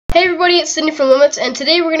everybody, it's Sydney from Limits, and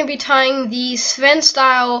today we're going to be tying the Svend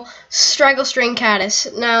style straggle string caddis.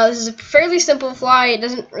 Now, this is a fairly simple fly. It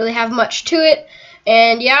doesn't really have much to it,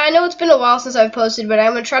 and yeah, I know it's been a while since I've posted, but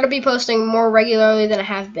I'm going to try to be posting more regularly than I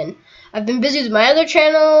have been. I've been busy with my other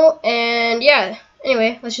channel, and yeah,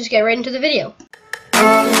 anyway, let's just get right into the video.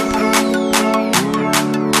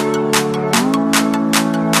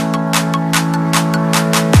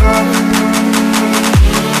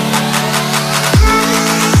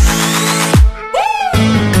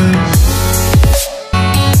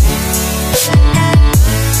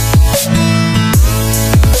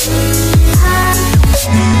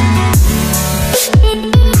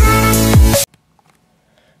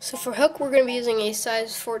 So for hook, we're going to be using a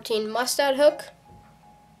size 14 Mustad hook.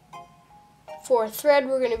 For thread,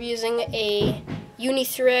 we're going to be using a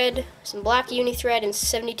Uni-Thread, some black Uni-Thread and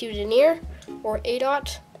 72 denier, or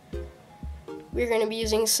 8/0. We're going to be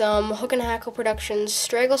using some Hook and Hackle Productions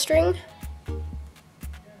straggle string.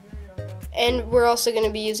 And we're also going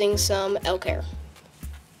to be using some Elk Hair.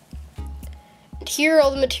 And here are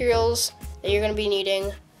all the materials that you're going to be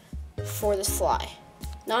needing for this fly.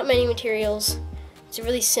 Not many materials. It's a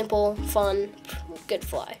really simple, fun, good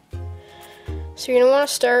fly. So you're going to want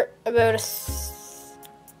to start about a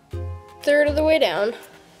third of the way down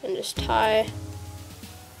and just tie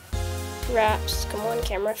wraps. Come on,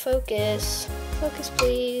 camera, focus. Focus,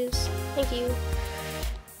 please. Thank you.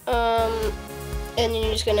 And then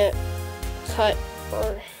you're just going to cut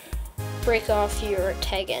or break off your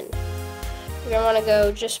tag end. You're going to want to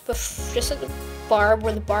go just at the barb,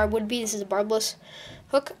 where the barb would be. This is a barbless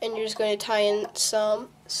hook, and you're just going to tie in some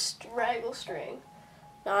straggle string.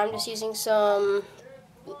 Now I'm just using some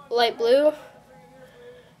light blue,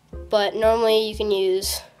 but normally you can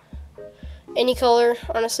use any color.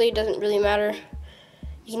 Honestly, it doesn't really matter.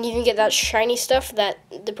 You can even get that shiny stuff that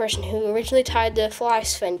the person who originally tied the fly,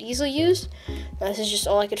 Svend Diesel, used. Now, this is just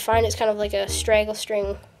all I could find. It's kind of like a straggle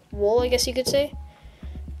string wool, I guess you could say.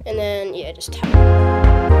 And then, yeah, just tie it.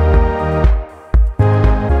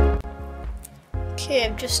 Okay,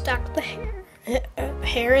 I've just stacked the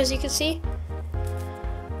hair, as you can see.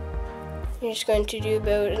 You're just going to do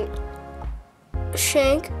about a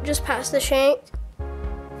shank, just past the shank,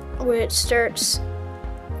 where it starts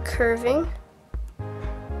curving.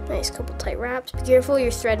 Nice couple tight wraps. Be careful,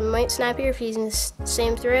 your thread might snap here if you're using the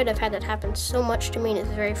same thread. I've had that happen so much to me, and it's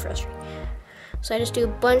very frustrating. So I just do a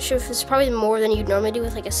bunch of, it's probably more than you'd normally do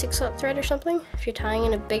with like a 6/0 thread or something, if you're tying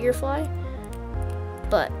in a bigger fly.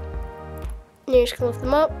 But you're just gonna lift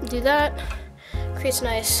them up, do that. Creates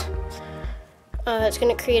nice, it's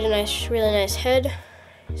gonna create a nice, really nice head.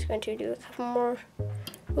 Just going to do a couple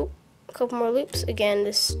more loops. Again,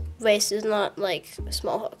 this vise is not like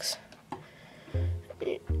small hooks.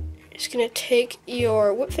 You're just gonna take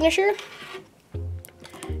your whip finisher.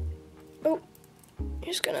 You're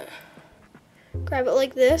just gonna grab it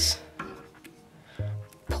like this,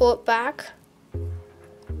 pull it back,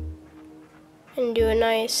 and do a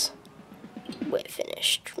nice whip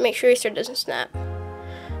finish. Make sure your thread doesn't snap.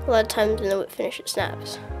 A lot of times in the whip finish it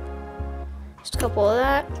snaps. Just a couple of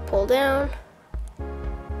that, pull down,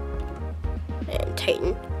 and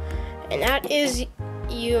tighten. And that is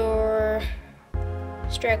your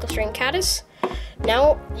straggle string caddis.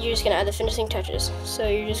 Now you're just going to add the finishing touches. So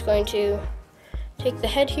you're just going to take the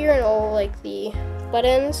head here and all like the butt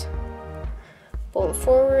ends, pull them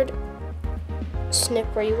forward, snip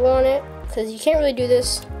where you want it, because you can't really do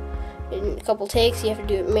this in a couple takes. You have to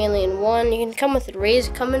do it mainly in one. You can come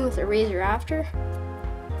in with a razor after,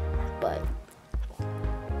 but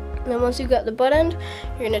then once you've got the butt end,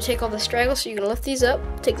 you're going to take all the straggle, so you're going to lift these up,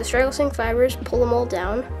 take the straggle string fibers, pull them all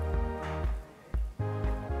down,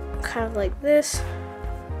 kind of like this.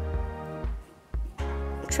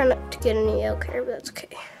 I'm trying not to get any elk hair, but that's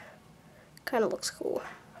okay. Kind of looks cool.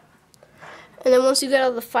 And then once you've got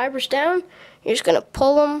all the fibers down, you're just going to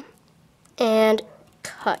pull them and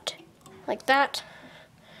cut like that,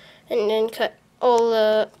 and then cut all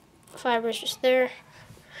the fibers just there,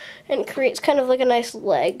 and it creates kind of like a nice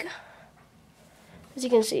leg, as you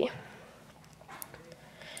can see.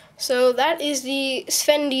 So that is the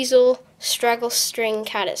Svend Diesel straggle string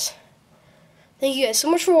caddis. Thank you guys so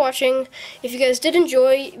much for watching. If you guys did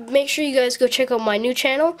enjoy, make sure you guys go check out my new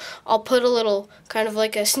channel. I'll put a little kind of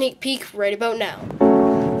like a sneak peek right about now.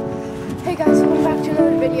 Hey guys, welcome back to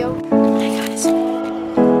another video. Hey guys.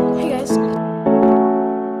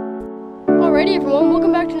 Alrighty everyone,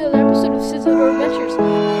 welcome back to another episode of Sid's Outdoor Adventures.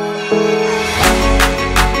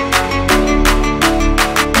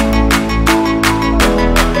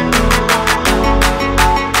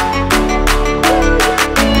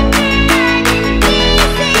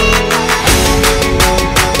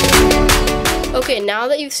 Okay, now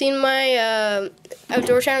that you've seen my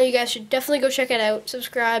outdoor channel, you guys should definitely go check it out.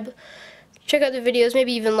 Subscribe, check out the videos,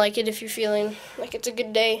 maybe even like it if you're feeling like it's a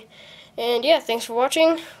good day. And yeah, thanks for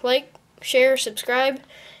watching. Like, share, subscribe,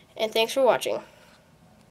 and thanks for watching.